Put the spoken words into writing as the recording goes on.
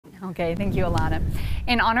Okay, thank you, Alana.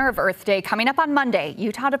 In honor of Earth Day coming up on Monday,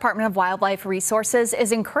 Utah Department of Wildlife Resources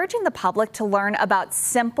is encouraging the public to learn about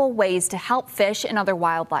simple ways to help fish and other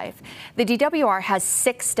wildlife. The DWR has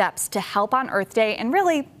 6 steps to help on Earth Day and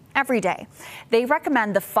really every day. They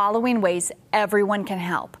recommend the following ways everyone can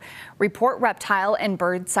help. Report reptile and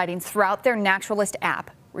bird sightings throughout their Naturalist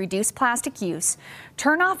app. Reduce plastic use.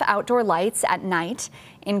 Turn off outdoor lights at night.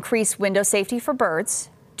 Increase window safety for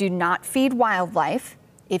birds. Do not feed wildlife.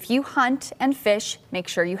 If you hunt and fish, make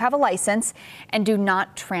sure you have a license, and do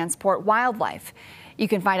not transport wildlife. You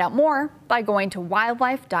can find out more by going to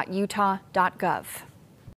wildlife.utah.gov.